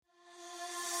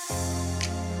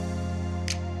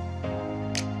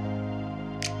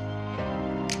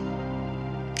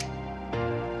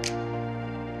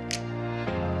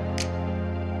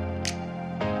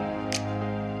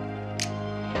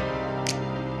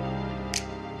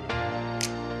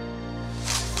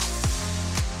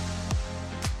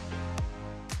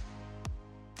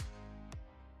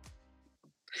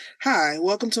Hi,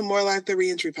 welcome to More Like the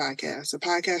Reentry Podcast, a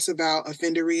podcast about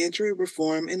offender reentry,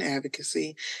 reform, and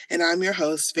advocacy. And I'm your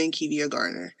host, Vankivia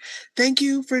Garner. Thank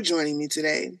you for joining me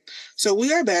today. So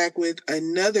we are back with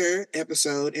another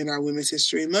episode in our Women's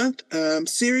History Month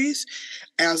series,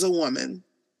 As a Woman.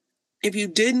 If you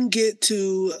didn't get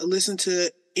to listen to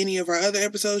any of our other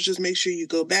episodes, just make sure you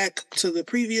go back to the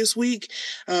previous week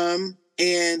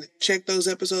and check those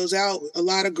episodes out. A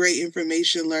lot of great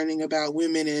information learning about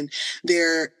women and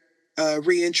their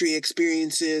reentry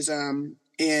experiences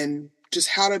and just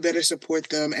how to better support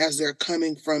them as they're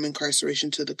coming from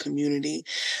incarceration to the community.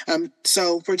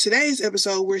 So for today's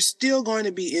episode, we're still going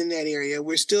to be in that area.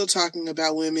 We're still talking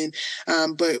about women,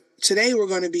 but today we're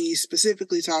going to be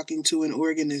specifically talking to an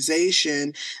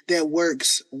organization that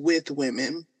works with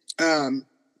women.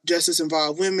 Justice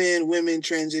Involved Women, women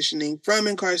transitioning from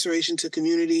incarceration to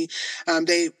community.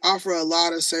 They offer a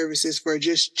lot of services for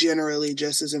just generally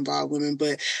Justice Involved Women,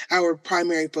 but our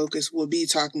primary focus will be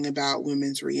talking about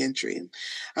women's reentry.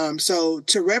 So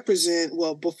to represent,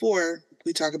 well, before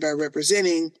we talk about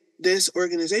representing, this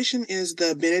organization is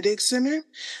the Benedict Center.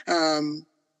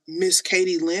 Miss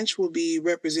Katie Lynch will be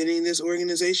representing this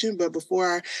organization. But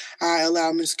before I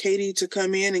allow Miss Katie to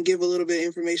come in and give a little bit of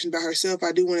information about herself,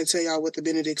 I do want to tell y'all what the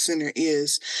Benedict Center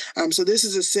is. So this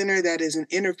is a center that is an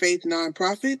interfaith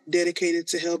nonprofit dedicated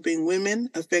to helping women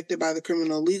affected by the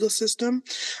criminal legal system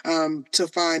to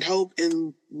find hope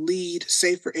and lead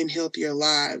safer and healthier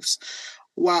lives,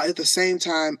 while at the same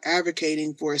time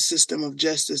advocating for a system of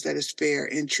justice that is fair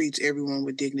and treats everyone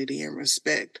with dignity and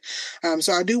respect.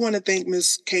 So I do want to thank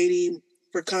Miss Katie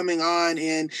for coming on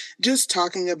and just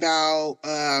talking about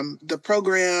the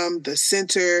program, the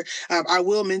center. I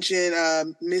will mention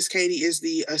Miss Katie is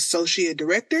the Associate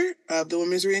Director of the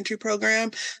Women's Reentry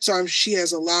Program. So she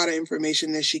has a lot of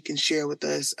information that she can share with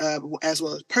us, as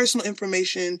well as personal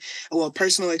information,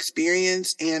 personal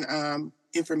experience, and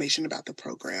information about the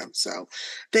program. So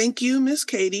thank you, Miss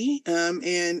Katie.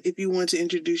 And if you want to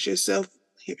introduce yourself,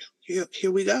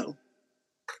 here we go.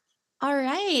 All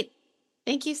right.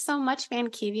 Thank you so much,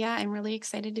 Vankivia. I'm really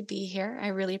excited to be here. I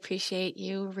really appreciate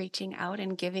you reaching out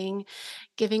and giving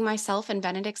myself and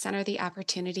Benedict Center the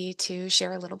opportunity to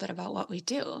share a little bit about what we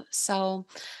do. So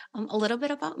a little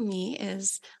bit about me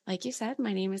is, like you said,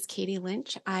 my name is Katie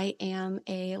Lynch. I am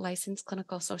a licensed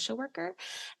clinical social worker,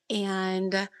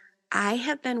 and I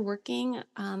have been working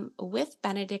with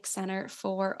Benedict Center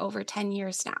for over 10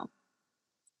 years now.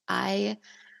 I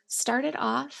started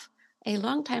off a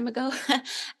long time ago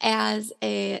as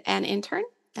an intern,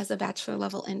 as a bachelor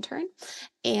level intern.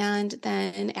 And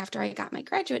then after I got my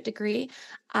graduate degree,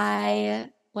 I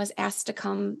was asked to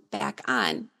come back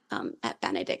on at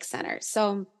Benedict Center.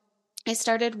 So I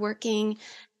started working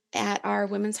at our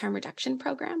Women's Harm Reduction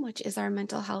Program, which is our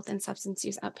mental health and substance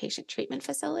use outpatient treatment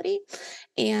facility.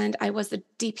 And I was the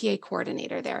DPA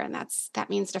coordinator there, and that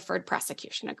means Deferred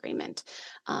Prosecution Agreement.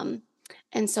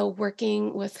 And so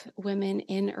working with women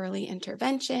in early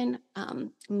intervention,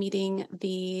 meeting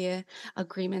the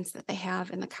agreements that they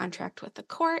have in the contract with the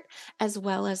court, as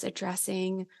well as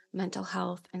addressing mental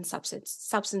health and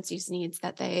substance use needs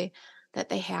that they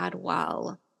had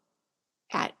while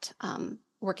at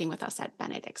working with us at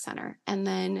Benedict Center. And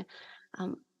then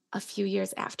a few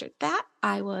years after that,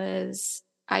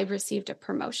 I received a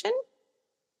promotion,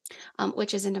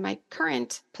 which is into my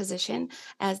current position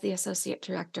as the Associate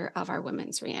Director of our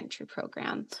Women's Reentry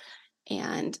Program.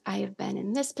 And I have been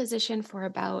in this position for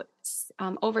about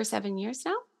over 7 years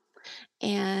now.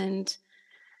 And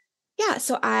yeah,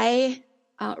 so I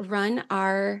run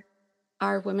our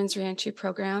Women's Reentry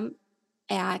Program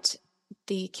at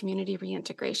the Community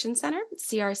Reintegration Center,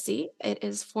 CRC. It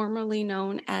is formerly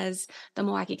known as the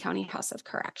Milwaukee County House of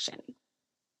Correction.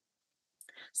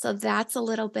 So that's a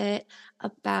little bit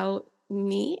about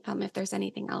me. If there's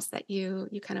anything else that you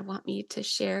kind of want me to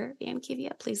share,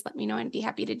 Vankivia, please let me know and I'd be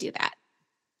happy to do that.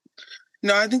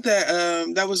 No, I think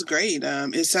that that was great.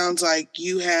 It sounds like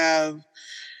you have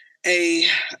a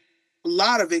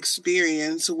lot of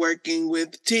experience working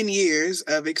with 10 years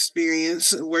of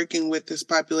experience working with this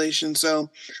population.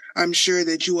 So I'm sure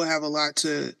that you will have a lot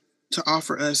to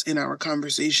offer us in our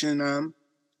conversation.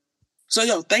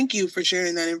 So thank you for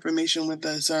sharing that information with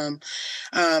us.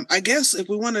 I guess if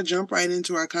we want to jump right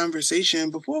into our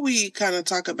conversation, before we kind of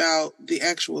talk about the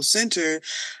actual center,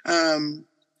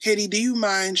 Katie, do you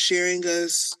mind sharing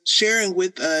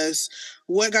with us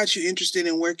what got you interested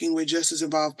in working with justice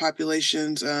involved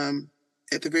populations in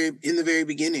the very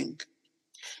beginning?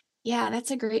 Yeah,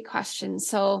 that's a great question.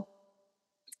 So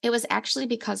it was actually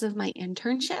because of my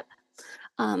internship.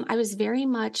 I was very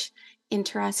much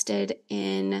interested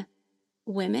in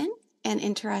women and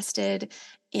interested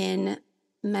in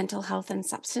mental health and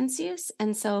substance use.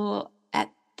 And so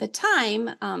at the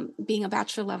time, being a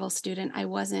bachelor level student, I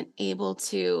wasn't able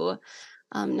to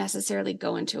necessarily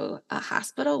go into a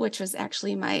hospital, which was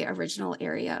actually my original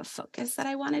area of focus that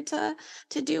I wanted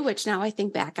to do. Which now I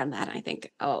think back on that, and I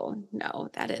think, oh no,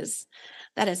 that is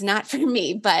not for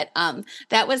me. But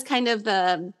that was kind of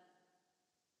the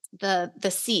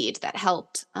seed that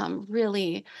helped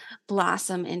really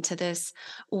blossom into this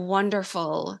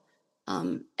wonderful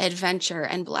adventure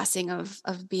and blessing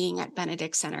of being at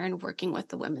Benedict Center and working with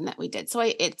the women that we did. So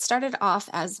it started off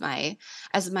as my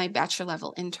bachelor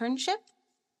level internship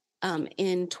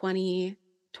in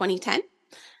 2010.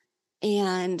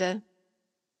 And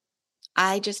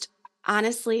I just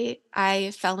honestly,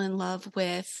 I fell in love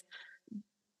with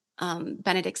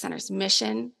Benedict Center's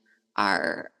mission,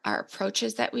 our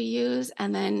approaches that we use,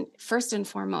 and then first and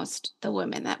foremost, the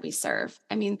women that we serve.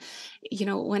 I mean,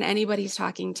 when anybody's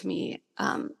talking to me,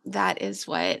 that is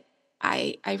what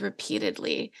I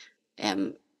repeatedly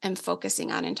am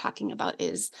focusing on and talking about,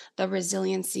 is the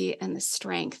resiliency and the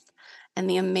strength and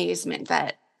the amazement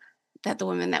that the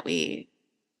women that we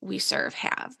serve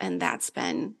have. And that's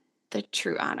been the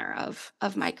true honor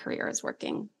of my career, is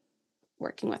working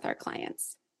with our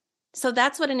clients. So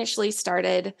that's what initially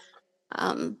started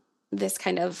this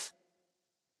kind of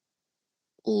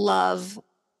love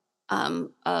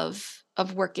of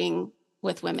working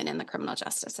with women in the criminal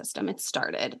justice system. It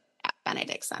started at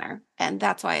Benedict Center, and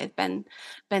that's why I've been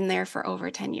there for over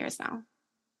 10 years now.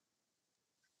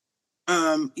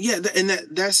 Yeah, and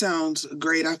that sounds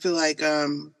great. I feel like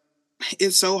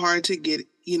it's so hard to get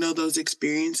those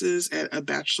experiences at a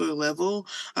bachelor level,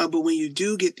 but when you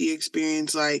do get the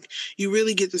experience, like, you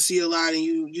really get to see a lot, and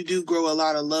you do grow a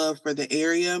lot of love for the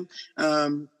area.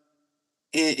 And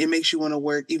it makes you want to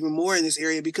work even more in this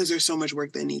area because there's so much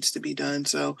work that needs to be done.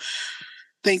 So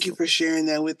thank you for sharing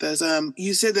that with us.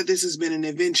 You said that this has been an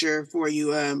adventure for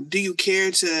you. Do you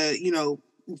care to,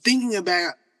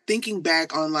 thinking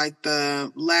back on like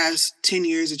the last 10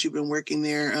 years that you've been working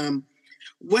there,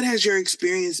 what has your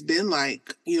experience been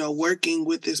like, working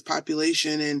with this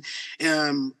population?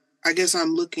 And I guess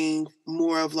I'm looking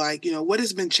more of like, what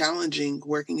has been challenging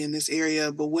working in this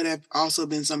area, but what have also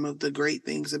been some of the great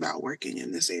things about working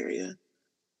in this area?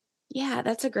 Yeah,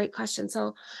 that's a great question.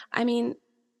 So, I mean,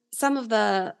 some of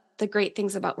the great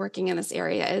things about working in this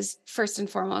area is, first and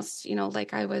foremost,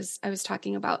 like I was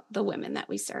talking about the women that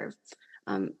we serve.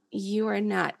 You are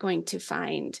not going to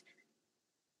find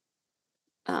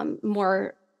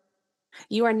more.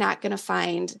 You are not going to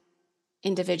find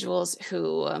individuals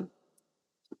who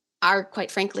are,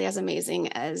 quite frankly, as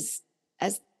amazing as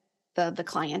the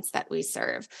clients that we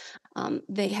serve.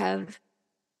 They have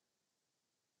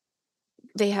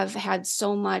had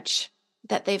so much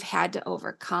that they've had to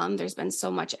overcome. There's been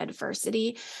so much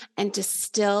adversity, and to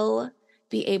still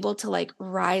be able to like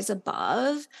rise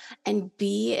above and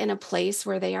be in a place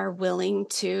where they are willing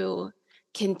to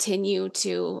continue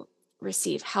to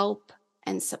receive help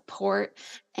and support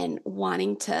and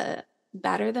wanting to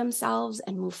better themselves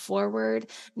and move forward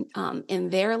in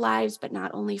their lives, but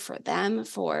not only for them,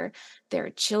 for their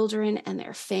children and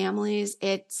their families.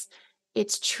 It's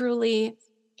truly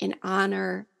an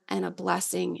honor and a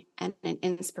blessing and an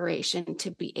inspiration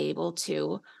to be able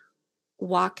to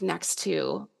walk next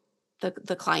to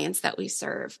the clients that we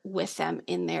serve with them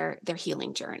in their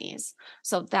healing journeys.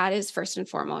 So that is first and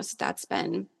foremost. That's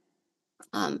been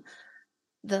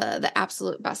the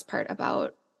absolute best part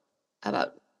about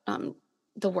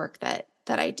the work that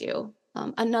I do.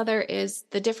 Another is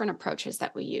the different approaches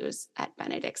that we use at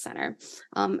Benedict Center,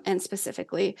 and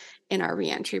specifically in our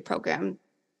reentry program.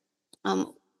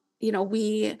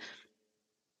 We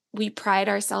pride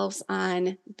ourselves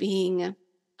on being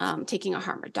taking a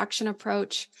harm reduction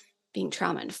approach, being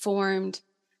trauma informed,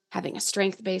 having a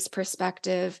strength-based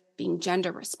perspective, being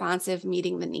gender responsive,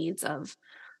 meeting the needs of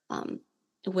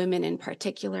women in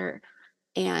particular,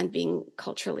 and being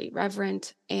culturally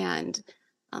reverent, and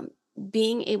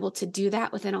being able to do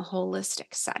that within a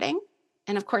holistic setting.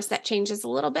 And of course, that changes a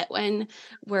little bit when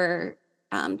we're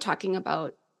talking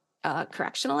about a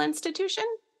correctional institution,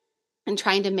 and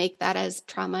trying to make that as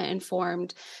trauma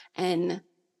informed and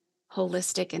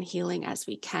holistic and healing as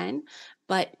we can.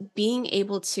 But being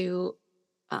able to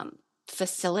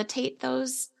facilitate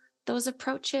those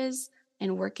approaches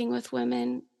and working with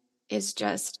women is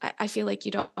just, I feel like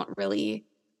you don't really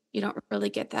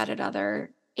get that at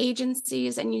other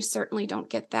agencies, and you certainly don't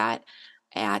get that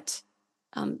at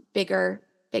bigger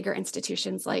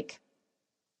institutions like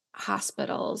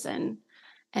hospitals and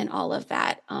all of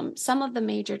that. Some of the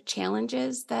major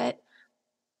challenges that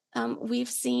we've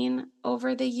seen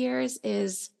over the years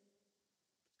is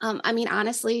I mean,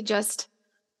 honestly, just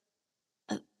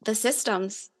the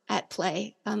systems at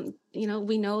play.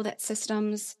 We know that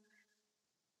systems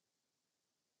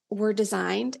were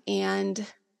designed and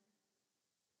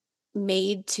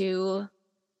made to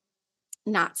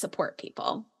not support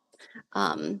people.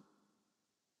 Um,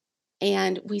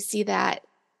 and we see that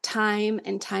time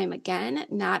and time again,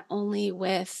 not only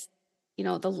with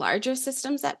the larger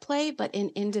systems at play, but in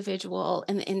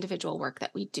the individual work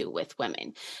that we do with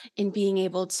women, in being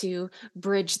able to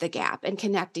bridge the gap and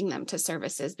connecting them to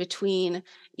services between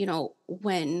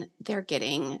when they're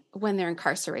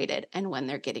incarcerated and when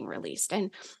they're getting released.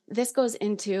 And this goes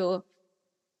into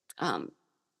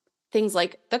things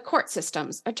like the court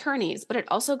systems, attorneys, but it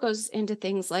also goes into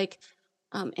things like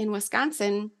in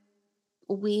Wisconsin,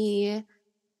 we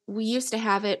used to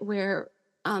have it where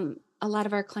a lot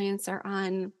of our clients are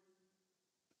on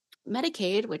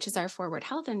Medicaid, which is our forward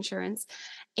health insurance.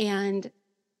 And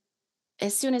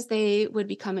as soon as they would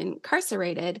become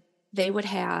incarcerated, they would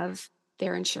have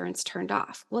their insurance turned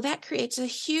off. Well, that creates a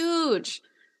huge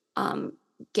um,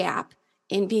 gap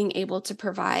in being able to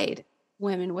provide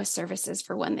women with services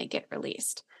for when they get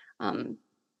released.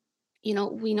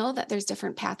 We know that there's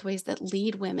different pathways that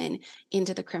lead women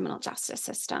into the criminal justice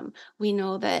system. We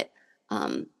know that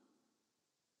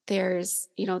there's,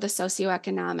 the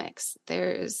socioeconomics,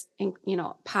 there's,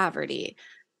 poverty,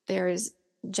 there's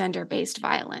gender-based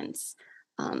violence.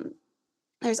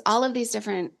 There's all of these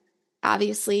different,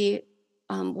 obviously,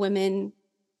 women,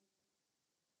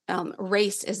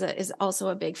 race is also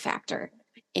a big factor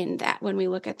in that. When we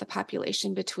look at the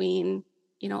population between,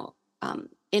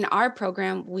 in our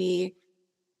program,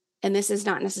 and this is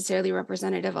not necessarily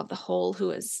representative of the whole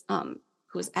who is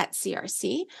at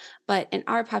CRC, but in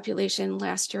our population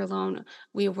last year alone,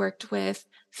 we worked with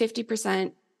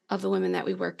 50% of the women that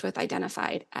we worked with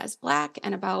identified as Black,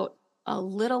 and about a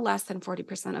little less than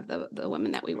 40% of the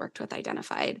women that we worked with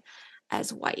identified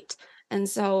as white. And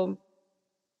so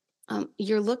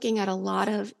you're looking at a lot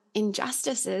of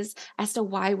injustices as to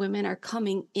why women are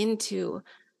coming into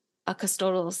a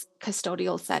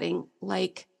custodial setting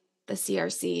like the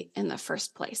CRC in the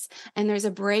first place. And there's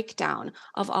a breakdown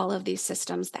of all of these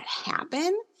systems that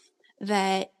happen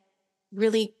that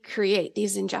really create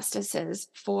these injustices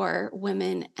for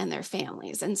women and their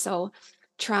families. And so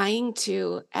trying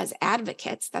to, as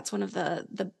advocates, that's one of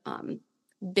the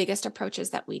biggest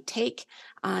approaches that we take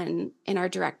in our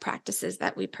direct practices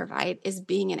that we provide, is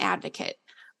being an advocate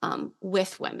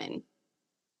with women,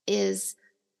 is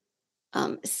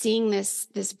seeing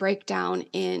this breakdown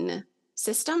in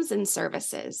systems and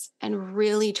services, and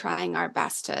really trying our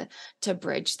best to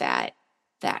bridge that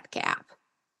gap.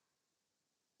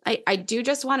 I do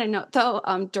just want to note,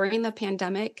 though, during the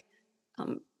pandemic,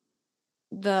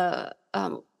 the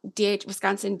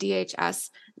Wisconsin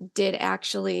DHS did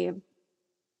actually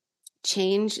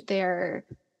change their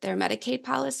Medicaid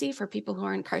policy for people who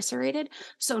are incarcerated.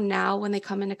 So now when they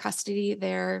come into custody,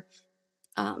 their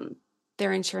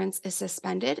insurance is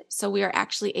suspended. So we are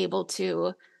actually able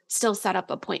to still set up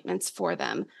appointments for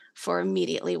them for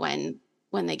immediately when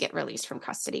they get released from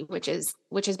custody, which has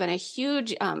been a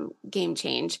huge game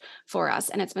change for us.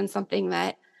 And it's been something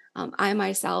that I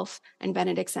myself and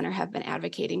Benedict Center have been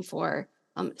advocating for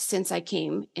since I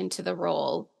came into the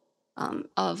role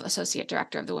of Associate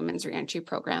Director of the Women's Reentry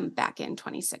Program back in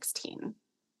 2016.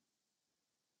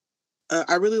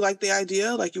 I really like the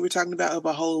idea, like you were talking about, of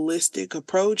a holistic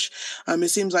approach. It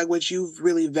seems like what you've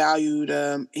really valued,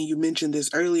 and you mentioned this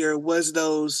earlier, was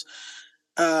those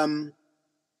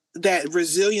that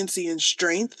resiliency and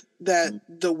strength that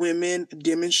the women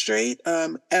demonstrate,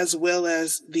 as well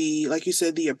as like you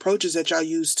said, the approaches that y'all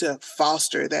use to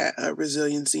foster that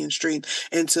resiliency and strength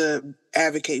and to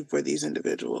advocate for these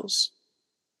individuals.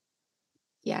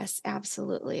 Yes,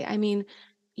 absolutely. I mean,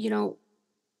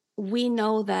 we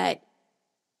know that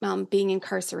being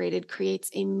incarcerated creates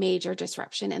a major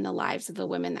disruption in the lives of the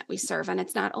women that we serve. And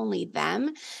it's not only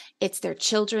them, it's their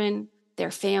children, their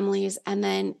families, and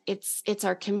then it's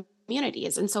our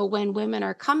communities. And so when women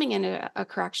are coming into a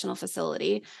correctional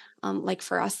facility, like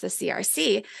for us, the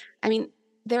CRC, I mean,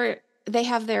 they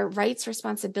have their rights,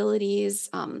 responsibilities,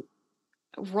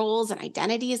 roles, and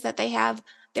identities that they have.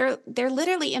 They're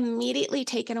literally immediately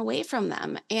taken away from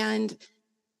them. And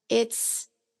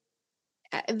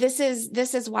this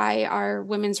is why our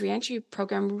women's reentry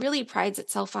program really prides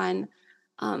itself on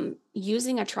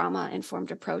using a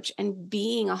trauma-informed approach and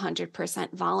being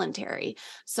 100% voluntary,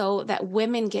 so that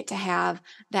women get to have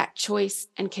that choice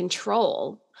and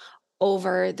control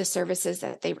over the services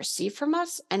that they receive from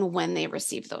us and when they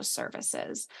receive those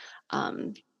services.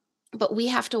 But we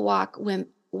have to walk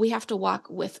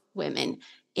with women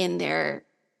in their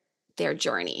their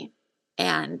journey.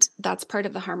 And that's part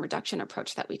of the harm reduction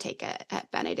approach that we take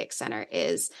at Benedict Center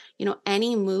is,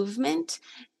 any movement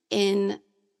in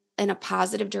a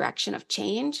positive direction of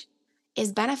change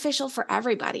is beneficial for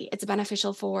everybody. It's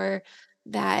beneficial for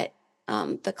that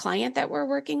the client that we're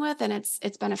working with, and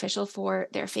it's beneficial for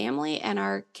their family and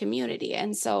our community.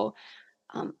 And so,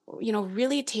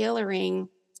 really tailoring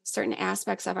certain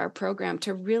aspects of our program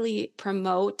to really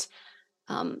promote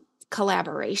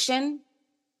collaboration,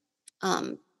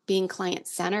 being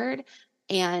client-centered,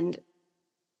 and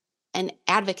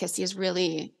advocacy is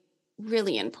really,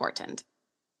 really important.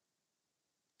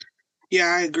 Yeah,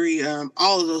 I agree.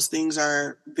 All of those things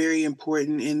are very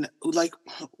important. And like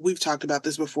we've talked about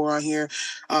this before on here,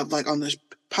 like on the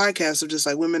podcast of just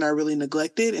like women are really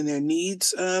neglected and their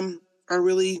needs are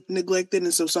really neglected.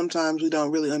 And so sometimes we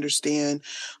don't really understand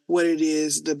what it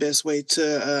is the best way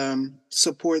to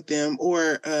support them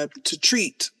or to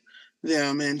treat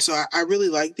them. And so I really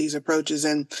like these approaches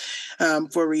and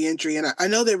for reentry. And I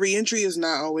know that reentry is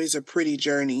not always a pretty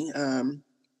journey.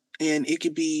 And it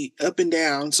could be up and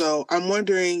down. So I'm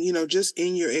wondering, just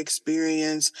in your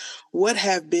experience, what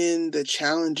have been the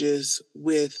challenges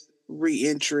with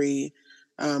reentry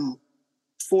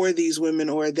for these women,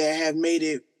 or that have made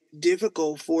it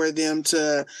difficult for them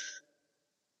to,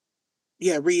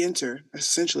 reenter?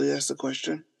 Essentially, that's the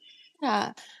question.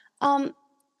 Yeah.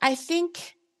 I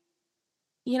think,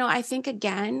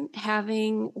 again,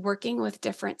 working with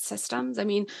different systems. I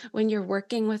mean, when you're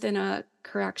working within a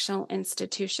correctional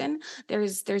institution,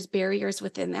 there's barriers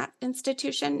within that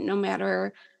institution, no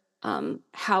matter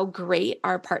how great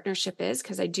our partnership is.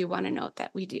 Because I do want to note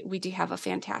that we do have a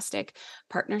fantastic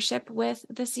partnership with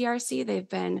the CRC. They've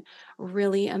been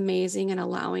really amazing in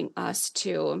allowing us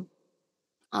to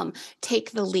take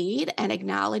the lead and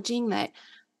acknowledging that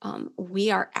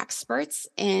we are experts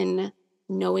in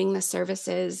knowing the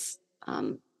services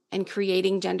and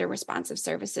creating gender responsive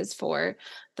services for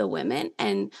the women.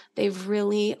 And they've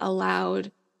really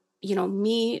allowed,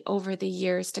 me over the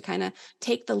years to kind of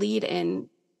take the lead in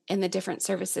the different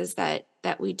services that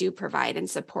we do provide and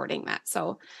supporting that.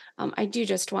 So I do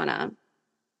just want to,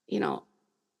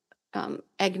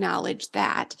 acknowledge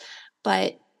that.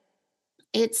 But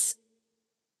it's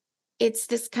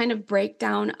this kind of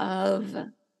breakdown of,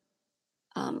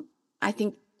 I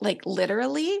think, like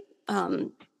literally,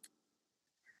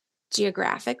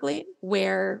 geographically,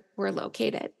 where we're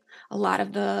located. A lot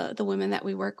of the women that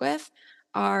we work with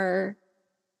are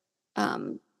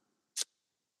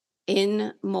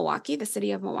in Milwaukee, the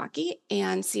city of Milwaukee,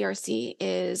 and CRC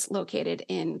is located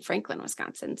in Franklin,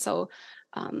 Wisconsin. So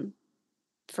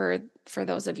for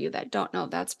those of you that don't know,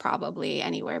 that's probably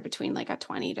anywhere between like a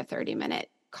 20 to 30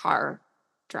 minute car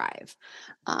drive.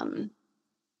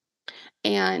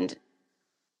 And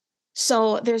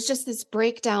so there's just this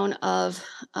breakdown of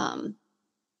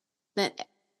that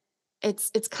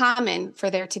it's common for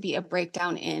there to be a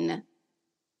breakdown in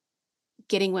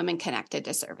getting women connected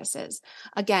to services.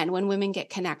 Again, when women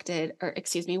get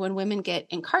when women get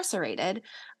incarcerated,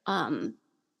 when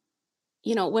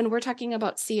we're talking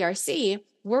about CRC,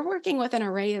 we're working with an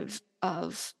array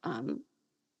of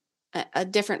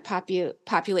different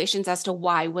populations as to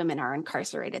why women are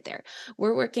incarcerated there.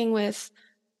 We're working with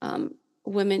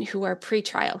women who are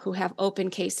pretrial, who have open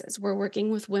cases. We're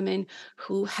working with women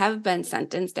who have been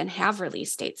sentenced and have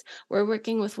release dates. We're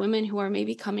working with women who are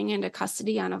maybe coming into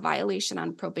custody on a violation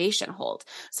on probation hold.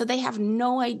 So they have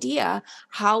no idea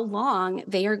how long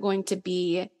they are going to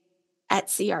be at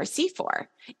CRC for.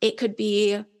 It could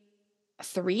be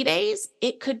 3 days.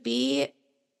 It could be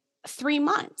 3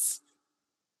 months.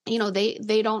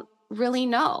 They don't really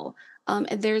know.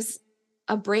 There's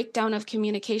a breakdown of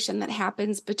communication that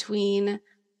happens between,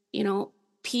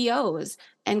 POs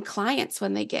and clients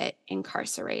when they get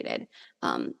incarcerated.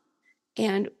 And,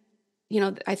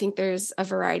 I think there's a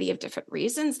variety of different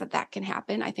reasons that can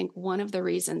happen. I think one of the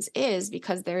reasons is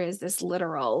because there is this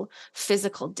literal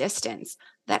physical distance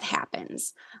that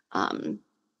happens.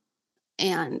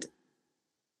 And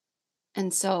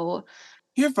so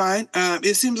You're fine.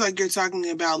 It seems like you're talking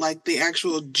about like the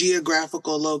actual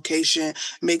geographical location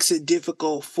makes it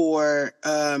difficult for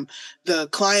the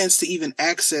clients to even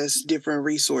access different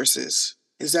resources.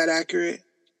 Is that accurate?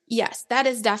 yes, that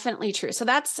is definitely true. So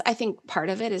that's, I think, part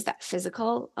of it is that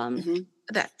physical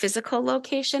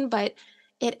location, but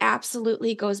it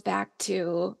absolutely goes back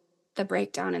to the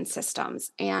breakdown in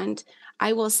systems. And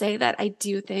I will say that I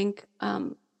do think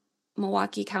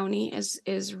Milwaukee County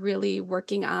is really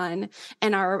working on,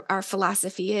 and our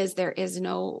philosophy is there is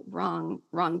no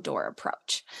wrong door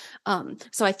approach.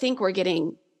 So I think we're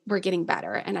getting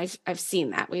better, and I've seen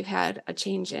that we've had a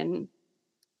change in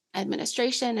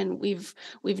administration, and we've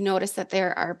noticed that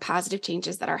there are positive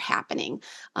changes that are happening,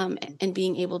 and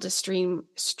being able to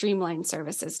streamline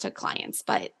services to clients.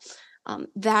 But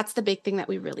that's the big thing that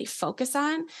we really focus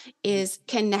on, is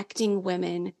connecting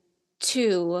women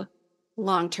to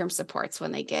long-term supports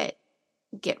when they get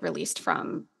released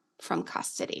from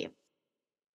custody.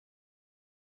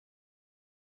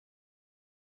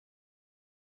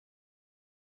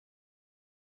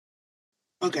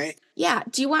 Okay. Yeah.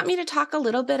 Do you want me to talk a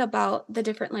little bit about the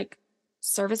different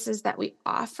services that we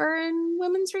offer in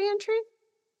women's reentry?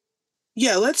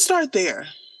 Yeah, let's start there.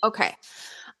 Okay.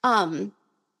 Um,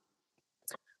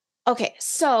 okay.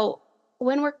 So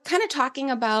when we're kind of talking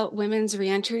about women's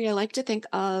reentry, I like to think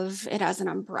of it as an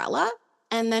umbrella.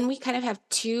 And then we kind of have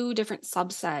two different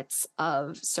subsets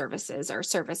of services or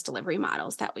service delivery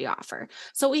models that we offer.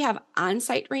 So we have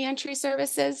on-site reentry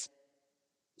services,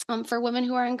 for women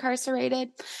who are incarcerated.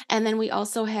 And then we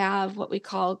also have what we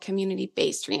call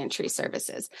community-based reentry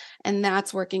services. And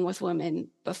that's working with women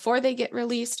before they get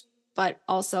released, but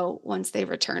also once they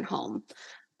return home.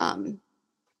 Um,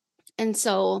 and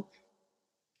so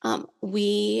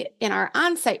we, in our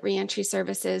on-site reentry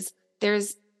services,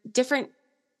 there's different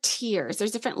tiers,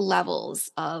 there's different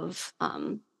levels of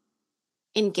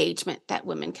engagement that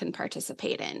women can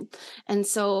participate in. And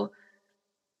so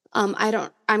I'm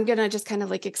going to just kind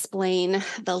of explain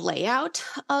the layout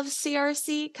of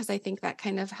CRC, because I think that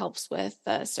kind of helps with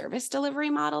the service delivery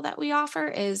model that we offer.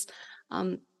 Is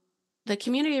the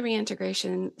Community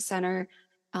Reintegration Center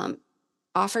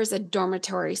offers a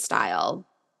dormitory style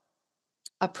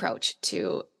approach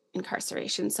to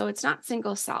incarceration. So it's not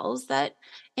single cells that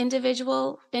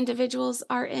individuals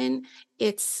are in.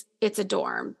 It's a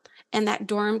dorm, and that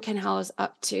dorm can house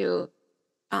up to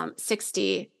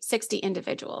 60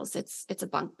 individuals. It's a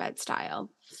bunk bed style.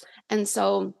 And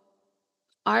so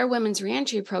our women's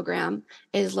reentry program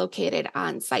is located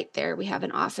on site there. We have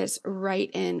an office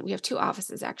we have two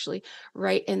offices actually,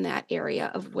 right in that area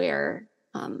of where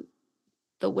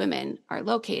the women are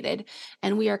located.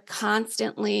 And we are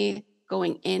constantly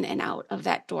going in and out of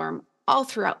that dorm all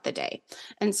throughout the day.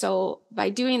 And so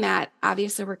by doing that,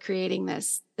 obviously we're creating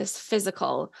this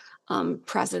physical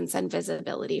presence and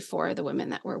visibility for the women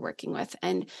that we're working with.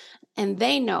 And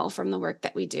they know from the work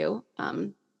that we do,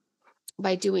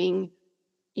 by doing,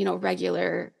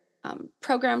 regular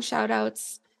program shout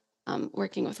outs,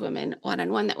 working with women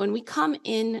one-on-one, that when we come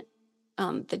in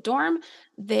the dorm,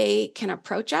 they can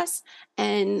approach us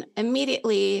and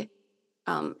immediately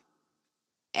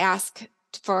ask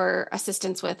for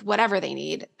assistance with whatever they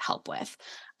need help with.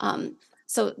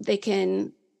 So they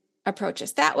can approach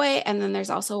us that way. And then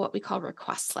there's also what we call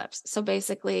request slips. So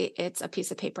basically, it's a piece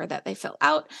of paper that they fill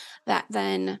out that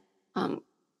then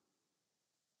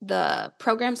the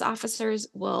programs officers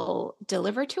will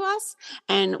deliver to us,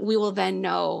 and we will then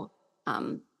know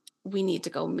we need to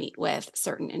go meet with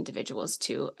certain individuals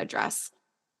to address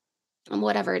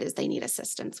whatever it is they need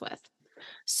assistance with.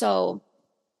 So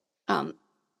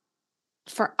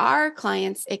for our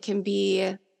clients, it can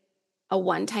be a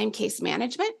one-time case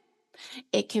management.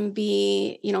 It can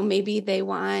be, maybe they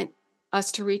want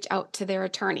us to reach out to their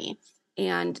attorney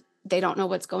and they don't know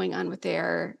what's going on with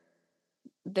their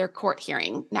court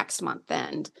hearing next month.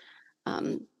 And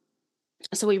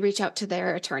so we reach out to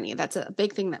their attorney. That's a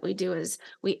big thing that we do, is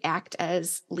we act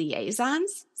as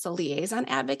liaisons. So liaison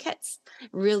advocates,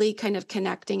 really kind of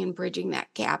connecting and bridging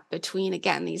that gap between,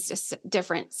 again, these just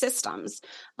different systems,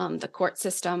 the court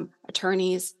system,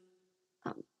 attorneys,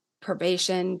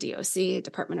 probation, DOC,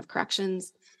 Department of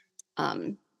Corrections.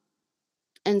 And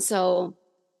so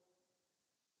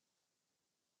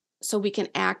we can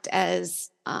act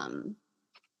as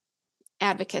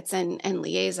advocates and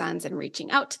liaisons and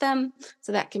reaching out to them.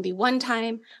 So that can be one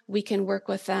time. We can work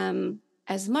with them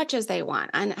as much as they want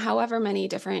on however many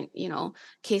different,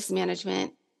 case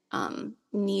management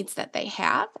needs that they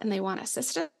have and they want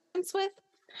assistance with,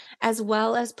 as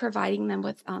well as providing them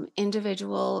with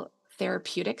individual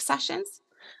therapeutic sessions.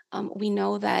 We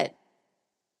know that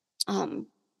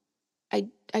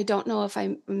I don't know if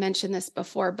I mentioned this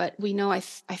before, but we know I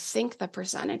think the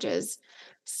percentage is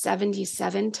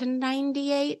 77 to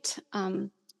 98.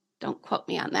 Don't quote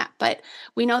me on that, but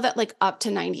we know that up to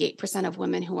 98% of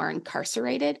women who are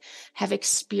incarcerated have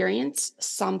experienced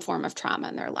some form of trauma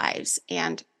in their lives.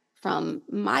 And from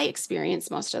my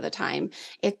experience, most of the time,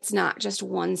 it's not just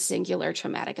one singular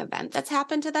traumatic event that's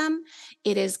happened to them.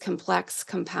 It is complex,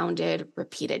 compounded,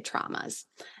 repeated traumas.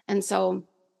 And so,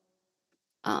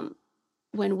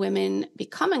 when women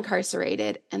become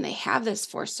incarcerated and they have this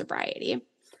forced sobriety,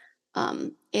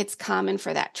 it's common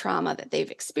for that trauma that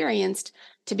they've experienced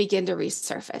to begin to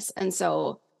resurface. And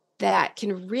so that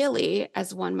can really,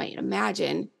 as one might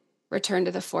imagine, return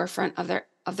to the forefront of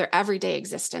their everyday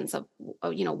existence of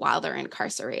while they're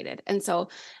incarcerated. And so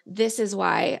this is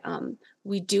why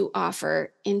we do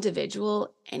offer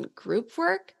individual and group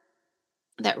work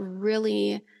that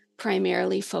really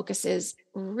primarily focuses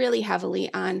really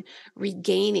heavily on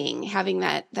having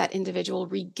that individual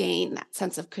regain that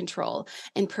sense of control,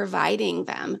 and providing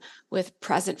them with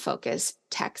present focus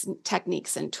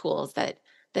techniques and tools that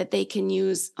they can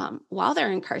use while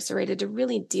they're incarcerated to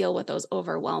really deal with those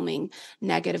overwhelming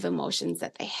negative emotions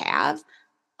that they have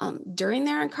during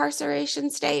their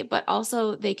incarceration state, but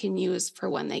also they can use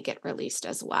for when they get released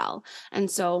as well.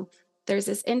 And so there's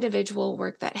this individual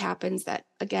work that happens that,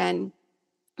 again,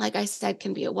 like I said,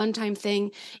 can be a one-time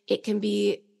thing. It can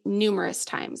be numerous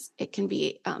times. It can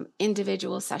be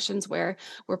individual sessions where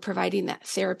we're providing that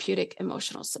therapeutic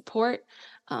emotional support.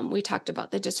 We talked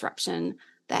about the disruption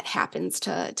that happens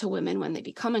to women when they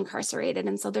become incarcerated.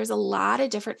 And so there's a lot of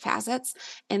different facets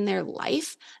in their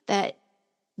life that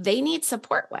they need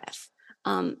support with.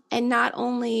 And not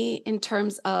only in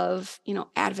terms of,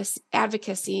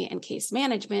 advocacy and case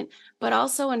management, but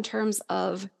also in terms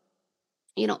of,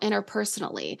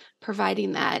 interpersonally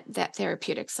providing that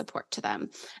therapeutic support to them.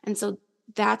 And so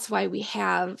that's why we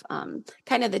have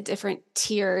kind of the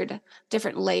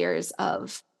different layers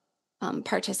of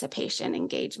participation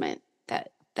engagement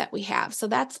that we have. So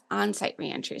that's on-site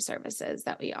reentry services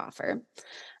that we offer.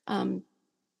 And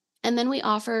then we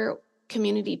offer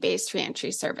community-based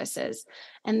reentry services.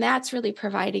 And that's really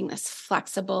providing this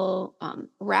flexible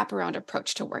wraparound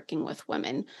approach to working with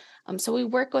women. So we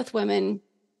work with women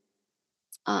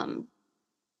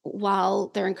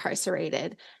while they're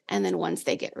incarcerated, and then once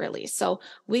they get released. So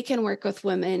we can work with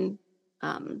women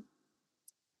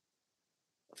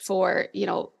for,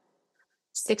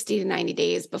 60 to 90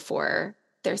 days before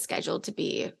they're scheduled to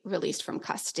be released from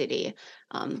custody.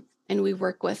 And we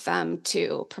work with them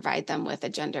to provide them with a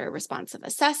gender responsive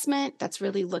assessment that's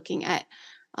really looking at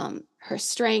her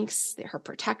strengths, her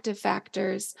protective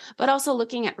factors, but also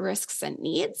looking at risks and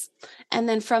needs. And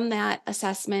then from that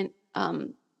assessment,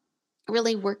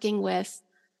 really working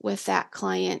with that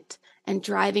client and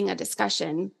driving a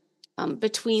discussion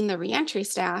between the reentry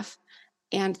staff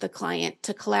and the client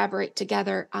to collaborate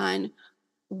together on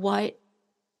what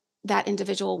that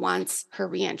individual wants her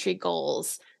reentry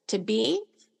goals to be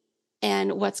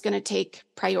and what's going to take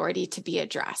priority to be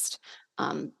addressed.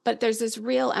 But there's this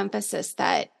real emphasis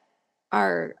that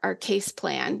our case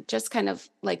plan, just kind of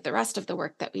like the rest of the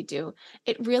work that we do,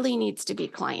 it really needs to be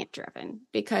client driven,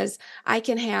 because I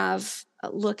can have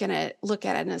look at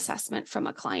an assessment from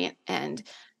a client and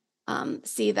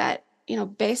see that,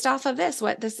 based off of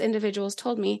what this individual has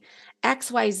told me,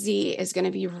 XYZ is going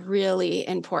to be really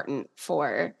important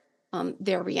for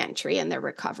their reentry and their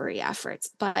recovery efforts.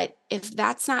 But if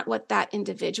that's not what that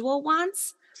individual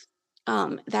wants,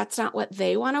 that's not what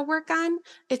they want to work on,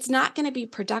 it's not going to be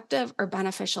productive or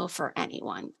beneficial for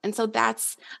anyone. And so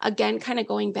that's, again, kind of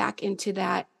going back into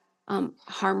that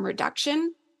harm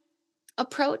reduction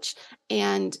approach,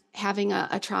 and having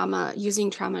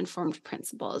using trauma-informed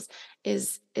principles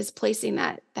is placing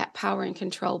that power and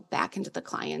control back into the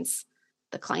client's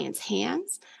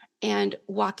hands, and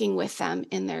walking with them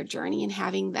in their journey and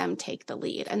having them take the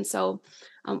lead. And so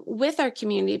with our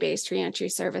community-based reentry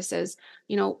services,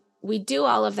 we do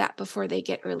all of that before they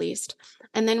get released.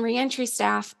 And then reentry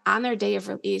staff, on their day of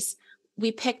release,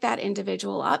 we pick that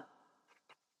individual up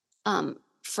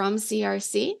from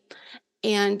CRC,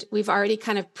 and we've already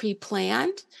kind of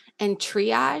pre-planned and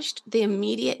triaged the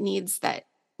immediate needs that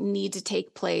need to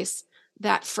take place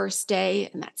that first day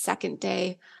and that second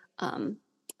day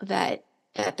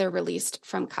that they're released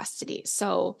from custody.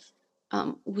 So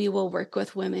we will work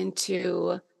with women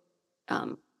to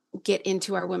get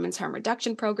into our women's harm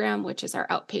reduction program, which is our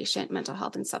outpatient mental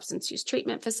health and substance use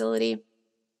treatment facility,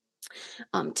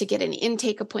 to get an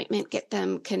intake appointment, get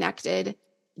them connected,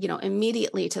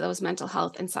 immediately to those mental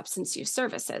health and substance use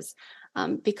services.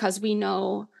 Because we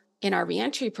know in our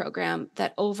reentry program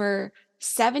that over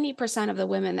 70% of the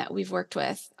women that we've worked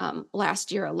with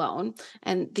last year alone,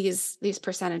 and these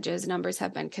numbers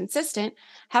have been consistent,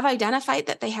 have identified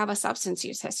that they have a substance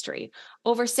use history.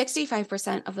 Over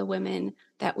 65% of the women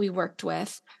that we worked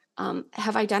with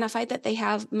have identified that they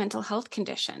have mental health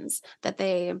conditions that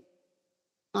they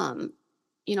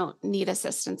need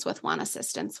assistance with, want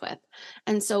assistance with.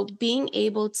 And so being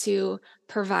able to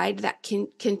provide that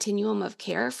continuum of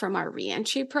care from our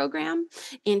reentry program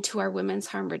into our women's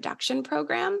harm reduction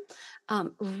program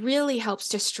really helps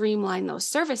to streamline those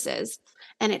services.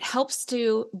 And it helps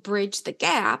to bridge the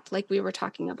gap, like we were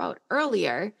talking about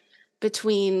earlier,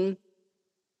 between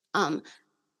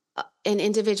an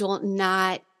individual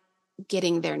not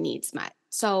getting their needs met.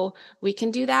 So we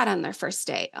can do that on their first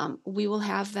day. We will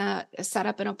have that set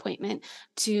up an appointment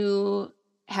to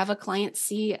have a client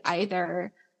see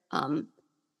either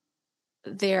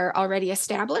their already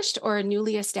established or a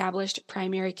newly established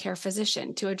primary care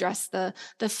physician to address the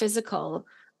physical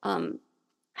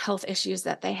health issues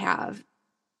that they have.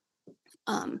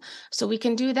 So we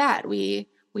can do that. We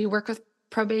work with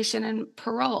probation and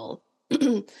parole.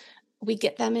 We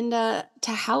get them into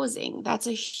housing. That's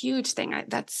a huge thing.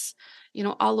 That's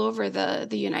all over the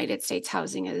United States.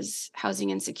 Housing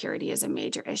insecurity is a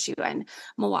major issue, and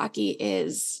Milwaukee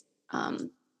is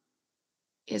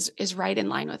right in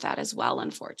line with that as well,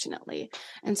 unfortunately.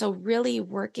 And so really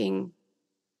working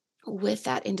with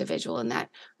that individual in that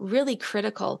really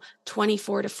critical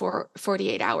 24 to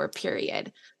 48 hour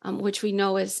period, which we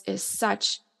know is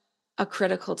such a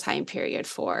critical time period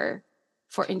for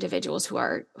individuals who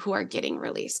are getting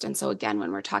released. And so again,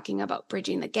 when we're talking about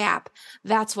bridging the gap,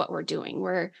 that's what we're doing.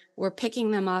 We're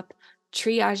picking them up,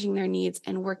 triaging their needs,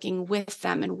 and working with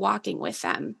them and walking with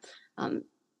them, and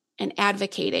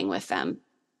advocating with them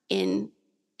in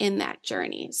that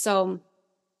journey. So,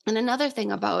 and another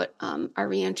thing about our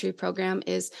reentry program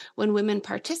is when women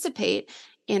participate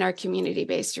in our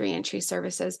community-based reentry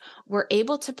services, we're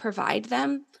able to provide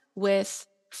them with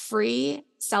free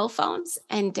cell phones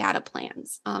and data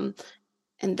plans.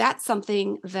 And that's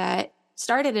something that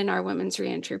started in our women's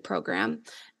reentry program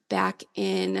back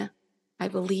in, I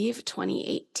believe,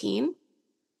 2018.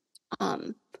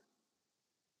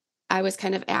 I was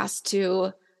kind of asked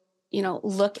to,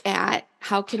 look at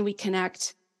how can we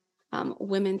connect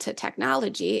women to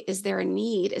technology. Is there a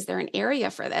need? Is there an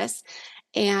area for this?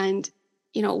 And,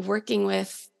 working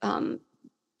with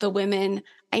the women,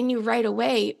 I knew right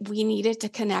away we needed to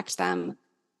connect them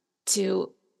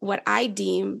to what I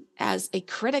deem as a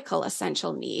critical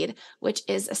essential need, which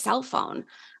is a cell phone,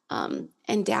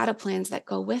 and data plans that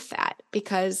go with that.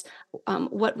 Because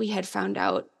what we had found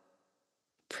out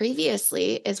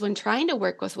previously is when trying to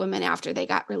work with women after they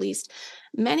got released,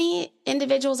 many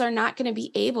individuals are not going to be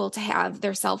able to have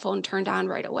their cell phone turned on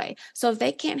right away. So if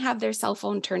they can't have their cell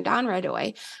phone turned on right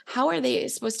away, how are they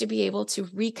supposed to be able to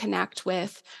reconnect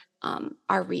with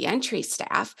our reentry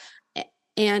staff?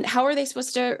 And how are they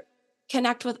supposed to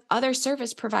connect with other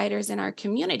service providers in our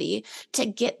community to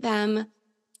get them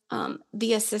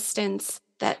the assistance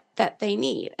that they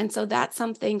need? And so that's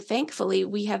something, thankfully,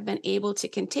 we have been able to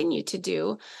continue to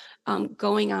do,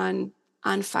 going on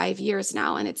 5 years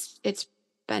now, and it's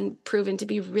been proven to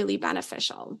be really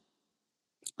beneficial.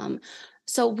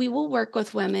 So we will work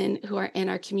with women who are in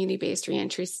our community-based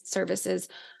reentry services.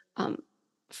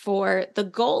 For the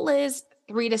goal is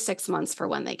 3 to 6 months for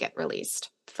when they get released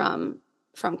from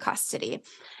custody.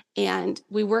 And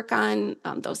we work on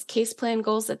those case plan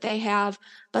goals that they have.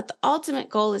 But the ultimate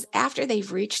goal is after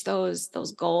they've reached those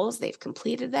goals, they've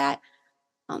completed that.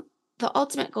 The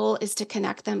ultimate goal is to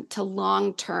connect them to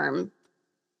long-term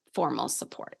formal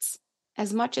supports,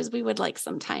 as much as we would like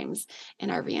sometimes in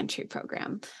our reentry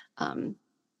program,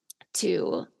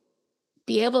 to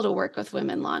be able to work with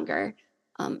women longer.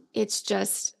 It's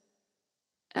just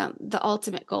the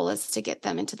ultimate goal is to get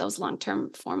them into those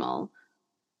long-term formal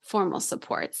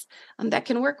supports that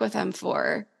can work with them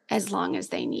for as long as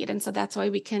they need. And so that's why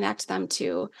we connect them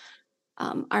to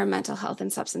our mental health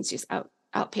and substance use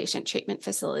outpatient treatment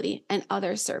facility and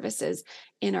other services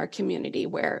in our community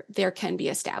where there can be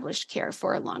established care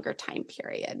for a longer time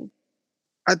period.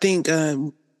 I think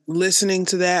listening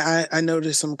to that, I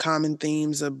noticed some common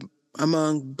themes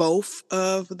among both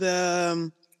of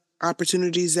the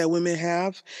opportunities that women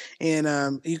have.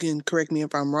 And you can correct me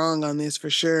if I'm wrong on this for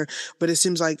sure, but it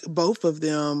seems like both of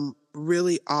them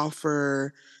really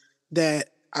offer that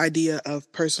idea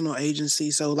of personal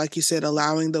agency. So, like you said,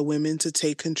 allowing the women to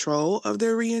take control of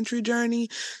their reentry journey.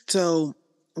 So,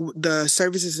 the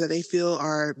services that they feel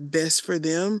are best for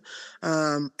them,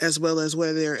 as well as what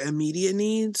are their immediate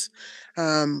needs,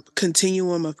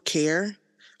 continuum of care.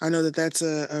 I know that that's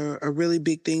a really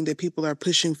big thing that people are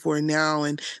pushing for now.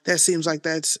 And that seems like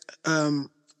that's,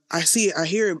 I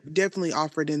hear it definitely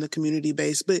offered in the community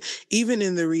base, but even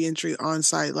in the reentry on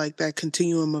site, like that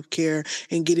continuum of care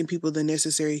and getting people the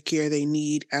necessary care they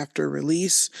need after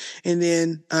release. And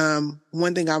then,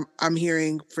 one thing I'm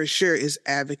hearing for sure is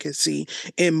advocacy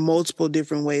in multiple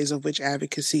different ways of which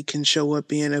advocacy can show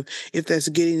up in, of if that's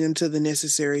getting them to the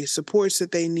necessary supports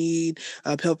that they need,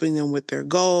 of helping them with their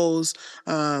goals,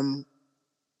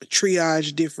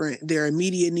 triage their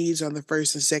immediate needs on the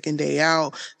first and second day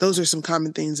out. Those are some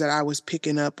common things that I was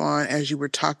picking up on as you were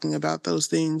talking about those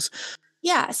things.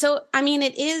 Yeah. So, I mean,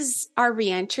 it is our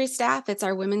reentry staff. It's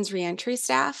our women's reentry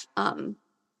staff.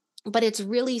 But it's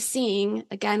really seeing,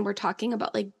 again, we're talking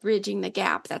about like bridging the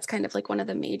gap. That's kind of like one of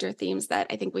the major themes that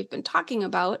I think we've been talking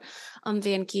about,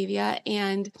 Van Kivia.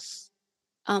 And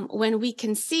when we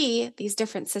can see these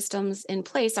different systems in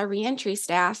place, our reentry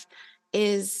staff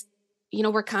is,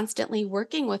 we're constantly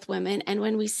working with women. And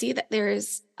when we see that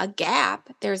there's a gap,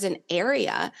 there's an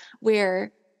area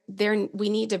where we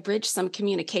need to bridge some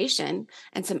communication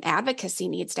and some advocacy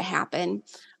needs to happen.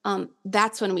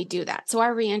 That's when we do that. So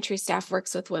our reentry staff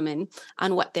works with women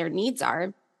on what their needs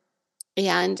are,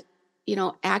 and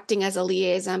acting as a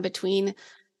liaison between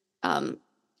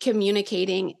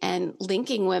communicating and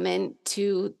linking women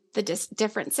to the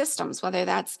different systems, whether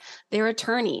that's their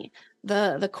attorney,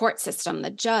 the court system, the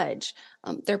judge,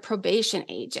 their probation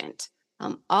agent,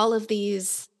 all of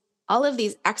these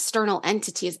external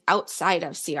entities outside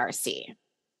of CRC.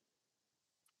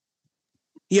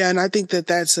 Yeah, and I think that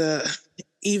that's a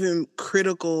even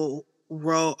critical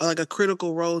role, like a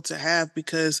critical role to have,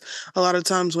 because a lot of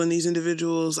times when these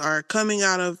individuals are coming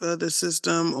out of the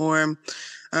system, or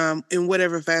in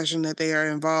whatever fashion that they are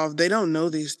involved, they don't know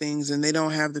these things and they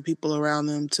don't have the people around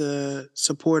them to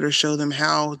support or show them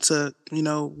how to,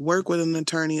 work with an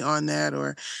attorney on that,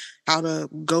 or how to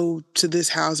go to this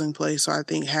housing place. So I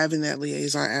think having that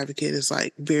liaison advocate is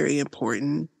like very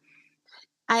important.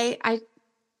 I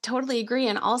totally agree.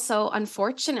 And also,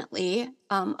 unfortunately,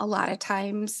 a lot of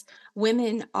times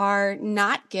women are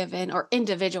not given, or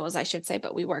individuals, I should say,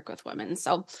 but we work with women.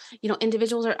 So,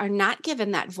 individuals are not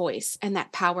given that voice and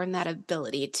that power and that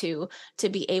ability to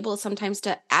be able sometimes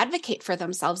to advocate for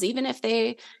themselves, even if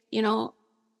they,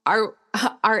 are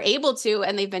are able to,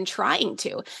 and they've been trying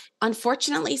to.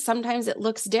 Unfortunately, sometimes it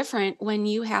looks different when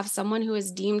you have someone who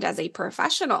is deemed as a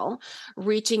professional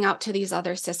reaching out to these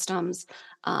other systems,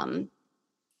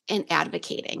 and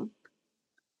advocating.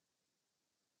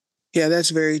 Yeah, that's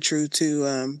very true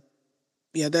too.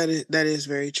 Yeah, that is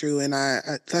very true, and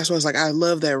that's why I was like, I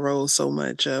love that role so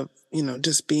much of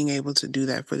just being able to do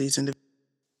that for these individuals.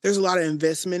 There's a lot of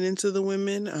investment into the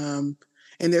women,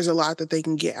 and there's a lot that they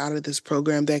can get out of this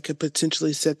program that could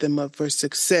potentially set them up for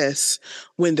success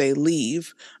when they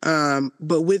leave.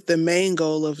 But with the main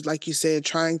goal of, like you said,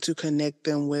 trying to connect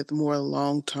them with more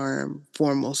long-term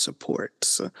formal support.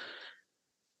 So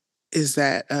is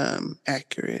that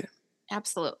accurate?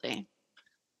 Absolutely.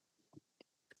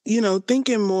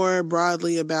 Thinking more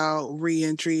broadly about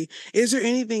reentry, is there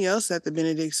anything else that the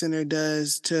Benedict Center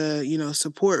does to,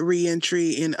 support reentry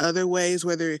in other ways,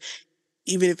 whether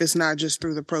even if it's not just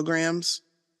through the programs?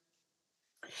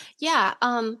 Yeah.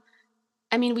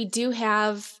 I mean, we do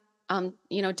have,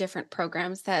 different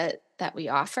programs that we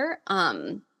offer.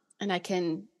 And I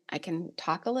can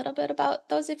talk a little bit about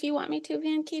those if you want me to,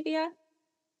 Van Kivia.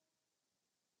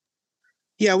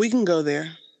 Yeah, we can go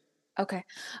there. Okay.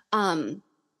 Um,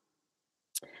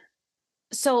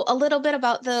 So a little bit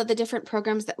about the different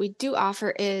programs that we do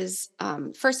offer is,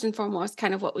 first and foremost,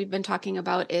 kind of what we've been talking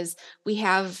about is we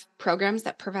have programs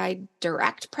that provide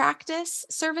direct practice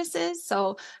services.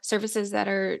 So services that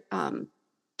are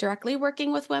directly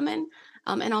working with women.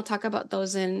 And I'll talk about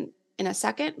those in a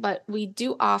second, but we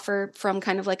do offer, from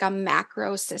kind of like a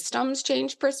macro systems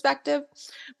change perspective,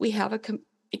 we have a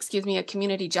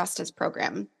community justice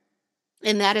program.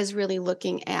 And that is really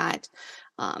looking at,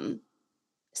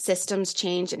 systems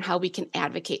change and how we can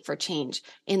advocate for change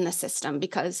in the system,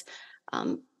 because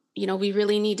we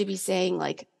really need to be saying,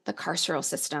 like, the carceral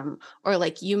system, or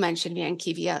like you mentioned, Van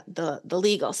Kivia, the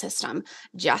legal system,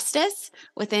 justice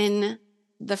within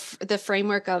the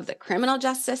framework of the criminal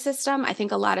justice system. I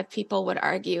think a lot of people would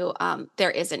argue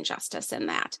there isn't justice in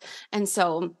that. And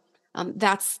so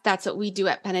that's what we do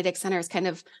at Benedict Center, is kind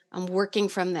of working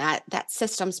from that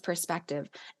systems perspective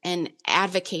and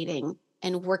advocating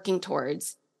and working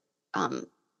towards um,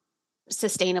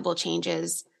 sustainable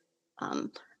changes, um,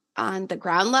 on the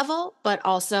ground level, but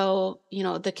also,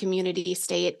 the community,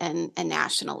 state, and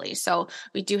nationally. So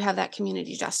we do have that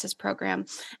community justice program.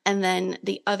 And then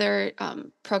the other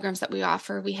programs that we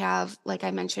offer, we have, like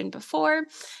I mentioned before,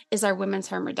 is our women's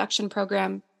harm reduction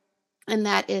program. And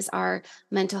that is our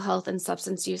mental health and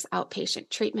substance use outpatient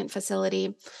treatment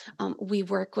facility. We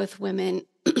work with women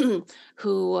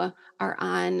who are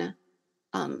on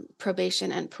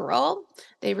probation and parole.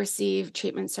 They receive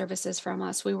treatment services from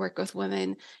us. We work with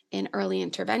women in early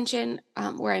intervention,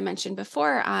 where I mentioned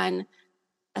before, on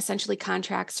essentially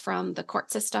contracts from the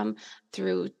court system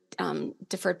through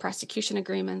deferred prosecution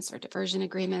agreements or diversion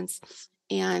agreements.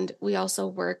 And we also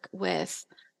work with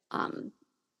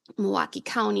Milwaukee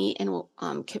County and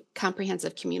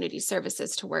comprehensive community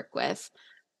services to work with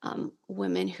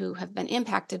women who have been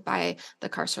impacted by the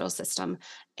carceral system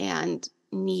and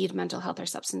need mental health or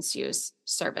substance use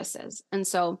services. And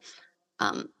so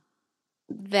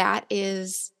that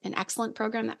is an excellent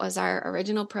program. That was our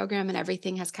original program, and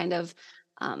everything has kind of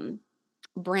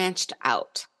branched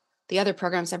out. The other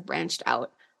programs have branched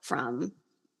out from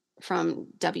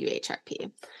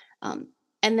WHRP.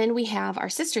 And then we have our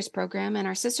Sisters program, and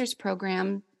our Sisters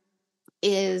program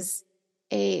is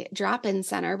a drop-in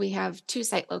center. We have 2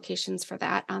 site locations for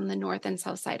that on the north and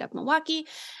south side of Milwaukee,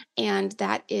 and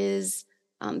that is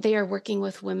they are working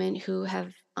with women who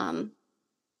have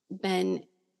been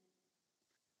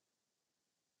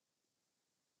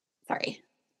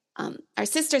our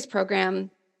Sisters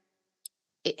program,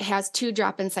 it has 2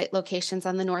 drop-in site locations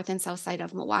on the north and south side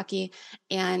of Milwaukee,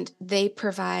 and they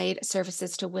provide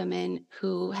services to women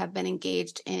who have been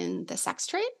engaged in the sex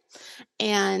trade,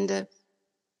 and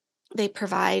they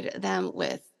provide them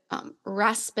with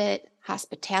respite,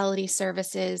 hospitality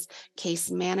services,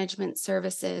 case management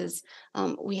services.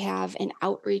 We have an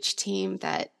outreach team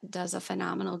that does a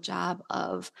phenomenal job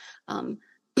of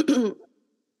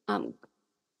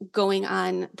going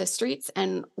on the streets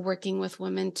and working with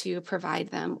women to provide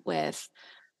them with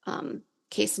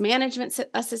case management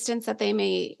assistance that they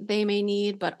may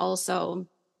need, but also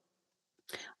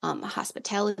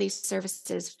hospitality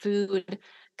services, food,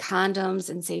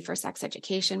 condoms, and safer sex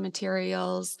education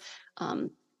materials.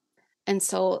 And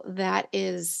so that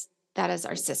is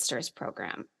our Sisters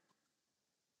program.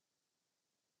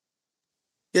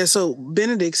 Yeah, so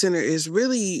Benedict Center is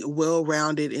really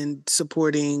well-rounded in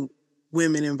supporting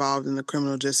women involved in the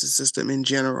criminal justice system in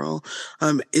general.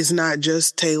 It's not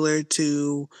just tailored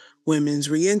to women's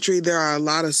reentry. There are a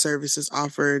lot of services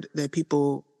offered that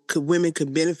women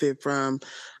could benefit from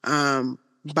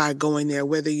by going there,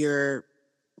 whether you're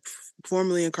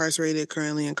formerly incarcerated,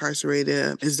 currently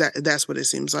incarcerated. That's what it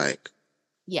seems like?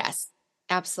 Yes,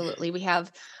 absolutely. We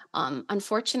have,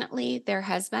 unfortunately, there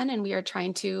has been, and we are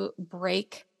trying to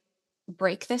break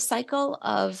this cycle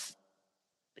of,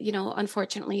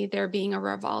 unfortunately, there being a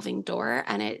revolving door,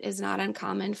 and it is not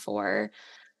uncommon for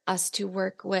us to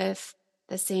work with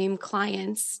the same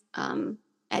clients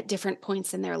at different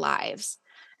points in their lives,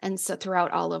 and so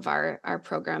throughout all of our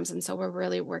programs. And so we're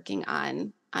really working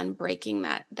on breaking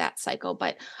that cycle.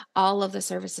 But all of the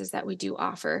services that we do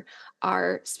offer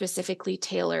are specifically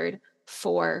tailored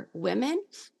for women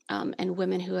and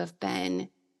women who have been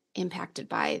impacted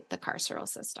by the carceral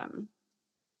system.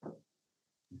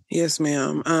 Yes,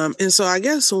 ma'am. And so I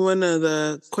guess one of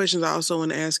the questions I also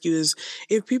want to ask you is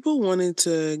if people wanted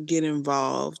to get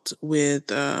involved with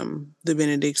the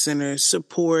Benedict Center,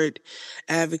 support,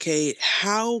 advocate,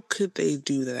 how could they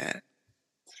do that?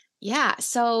 Yeah,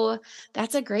 so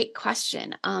that's a great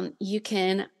question. You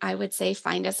can, I would say,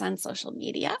 find us on social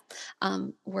media.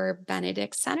 We're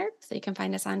Benedict Center, so you can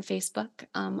find us on Facebook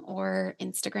or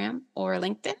Instagram or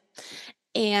LinkedIn.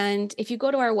 And if you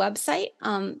go to our website,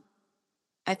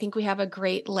 I think we have a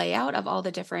great layout of all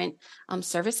the different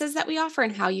services that we offer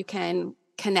and how you can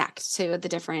connect to the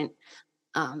different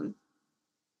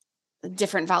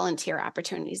volunteer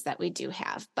opportunities that we do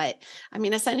have. But I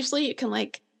mean, essentially, you can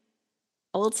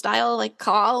old style,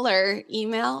 call or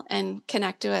email and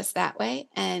connect to us that way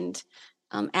and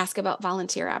ask about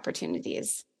volunteer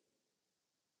opportunities.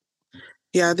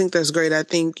 Yeah, I think that's great. I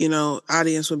think,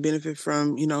 audience would benefit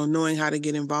from, knowing how to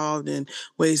get involved and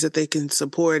ways that they can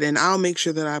support. And I'll make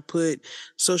sure that I put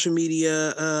social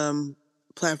media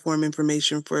platform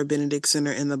information for Benedict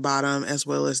Center in the bottom, as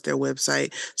well as their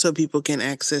website, so people can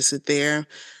access it there.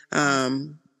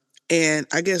 And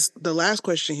I guess the last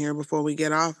question here before we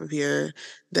get off of here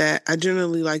that I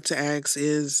generally like to ask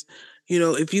is,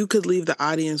 if you could leave the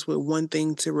audience with one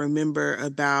thing to remember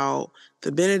about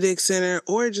the Benedict Center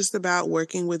or just about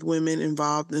working with women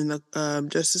involved in the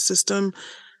justice system,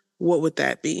 what would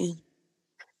that be?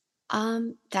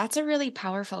 That's a really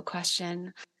powerful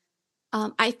question.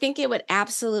 I think it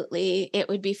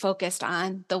would be focused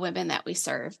on the women that we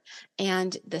serve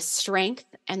and the strength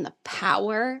and the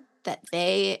power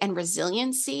and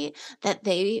resiliency that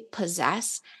they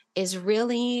possess is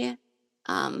really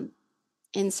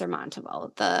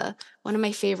insurmountable. One of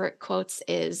my favorite quotes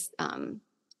is,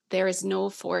 there is no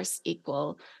force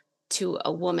equal to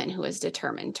a woman who is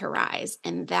determined to rise.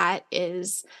 And that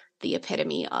is the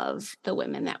epitome of the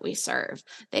women that we serve.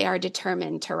 They are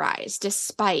determined to rise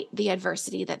despite the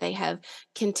adversity that they have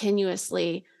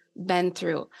continuously been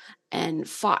through and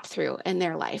fought through in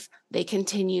their life. They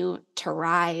continue to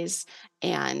rise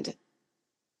and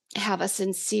have a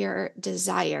sincere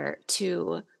desire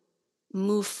to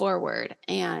move forward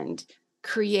and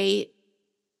create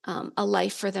a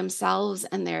life for themselves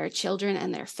and their children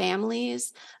and their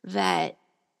families that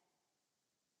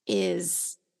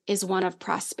is one of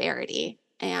prosperity.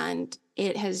 And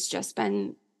it has just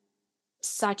been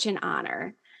such an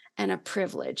honor and a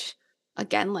privilege.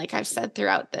 Again, like I've said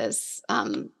throughout this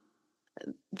podcast,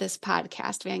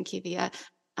 Vankivia,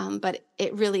 but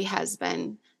it really has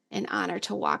been an honor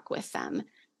to walk with them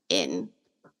in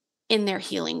their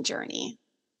healing journey.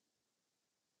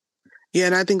 Yeah,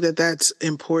 and I think that that's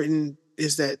important,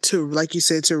 is that to, like you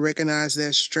said, to recognize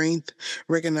that strength,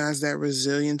 recognize that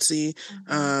resiliency,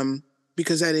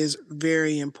 because that is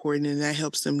very important and that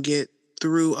helps them get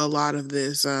through a lot of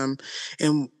this. And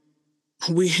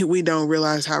we don't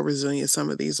realize how resilient some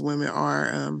of these women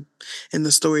are, and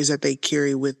the stories that they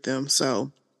carry with them.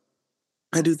 So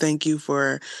I do thank you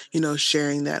for,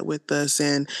 sharing that with us.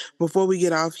 And before we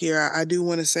get off here, I do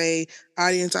want to say,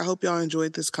 audience, I hope y'all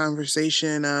enjoyed this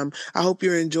conversation. I hope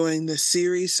you're enjoying the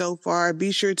series so far.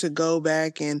 Be sure to go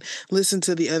back and listen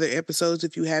to the other episodes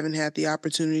if you haven't had the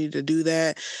opportunity to do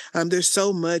that. There's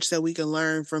so much that we can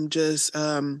learn from just,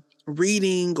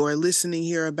 reading or listening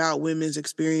here about women's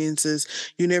experiences.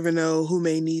 You never know who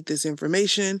may need this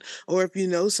information, or if you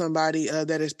know somebody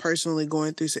that is personally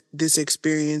going through this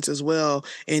experience as well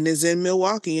and is in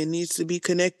Milwaukee and needs to be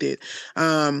connected.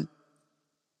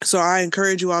 So I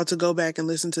encourage you all to go back and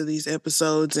listen to these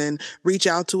episodes and reach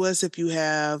out to us if you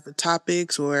have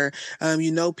topics, or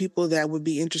people that would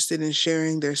be interested in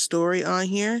sharing their story on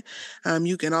here.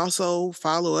 You can also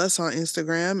follow us on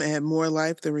Instagram at More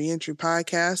Life, the Reentry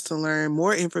Podcast, to learn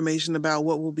more information about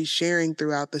what we'll be sharing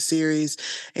throughout the series.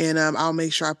 And I'll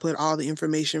make sure I put all the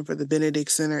information for the Benedict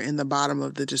Center in the bottom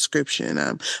of the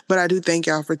description. But I do thank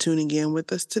y'all for tuning in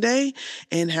with us today,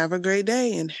 and have a great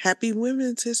day, and happy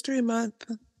Women's History Month.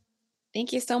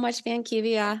 Thank you so much,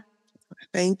 Vankivia.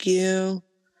 Thank you.